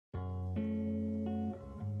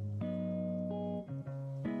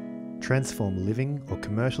Transform living or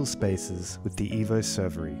commercial spaces with the Evo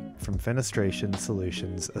Servery from Fenestration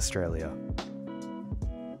Solutions Australia.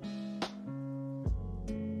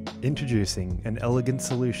 Introducing an elegant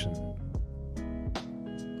solution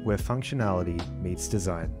where functionality meets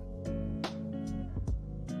design.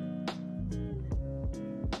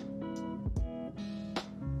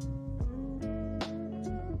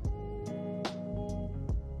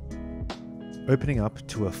 Opening up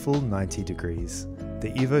to a full 90 degrees,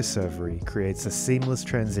 the Evo Servery creates a seamless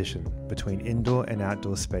transition between indoor and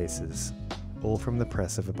outdoor spaces, all from the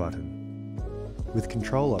press of a button. With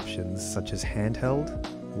control options such as handheld,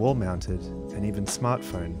 wall-mounted, and even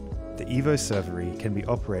smartphone, the Evo Servery can be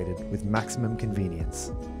operated with maximum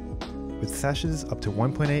convenience. With sashes up to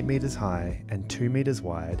 1.8 meters high and 2 meters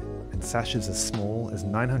wide, and sashes as small as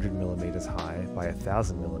 900 millimeters high by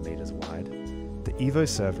 1000 millimeters wide, the Evo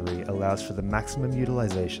Servery allows for the maximum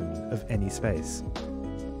utilization of any space.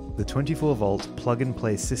 The 24-volt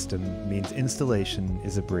plug-and-play system means installation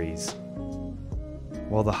is a breeze,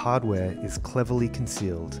 while the hardware is cleverly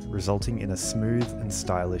concealed, resulting in a smooth and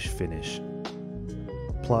stylish finish.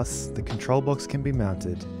 Plus, the control box can be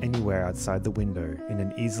mounted anywhere outside the window in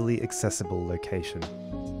an easily accessible location.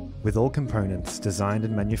 With all components designed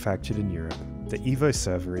and manufactured in Europe, the Evo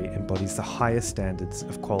Servery embodies the highest standards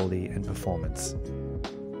of quality and performance.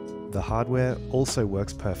 The hardware also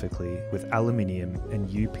works perfectly with aluminium and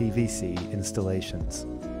UPVC installations.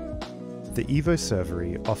 The Evo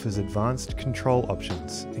Servery offers advanced control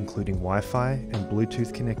options including Wi-Fi and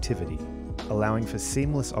Bluetooth connectivity, allowing for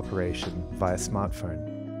seamless operation via smartphone.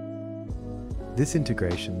 This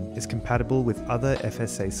integration is compatible with other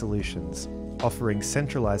FSA solutions, offering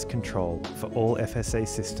centralized control for all FSA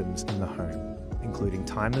systems in the home, including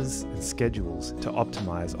timers and schedules to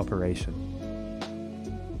optimize operation.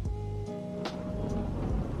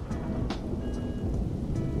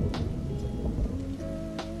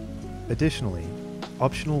 Additionally,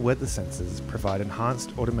 optional weather sensors provide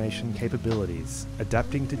enhanced automation capabilities,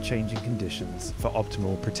 adapting to changing conditions for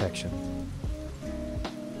optimal protection.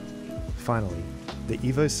 Finally, the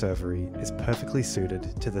Evo Servery is perfectly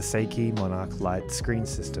suited to the Seiki Monarch Light screen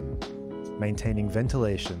system, maintaining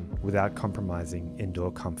ventilation without compromising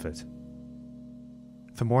indoor comfort.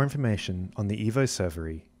 For more information on the Evo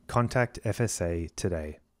Servery, contact FSA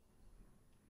today.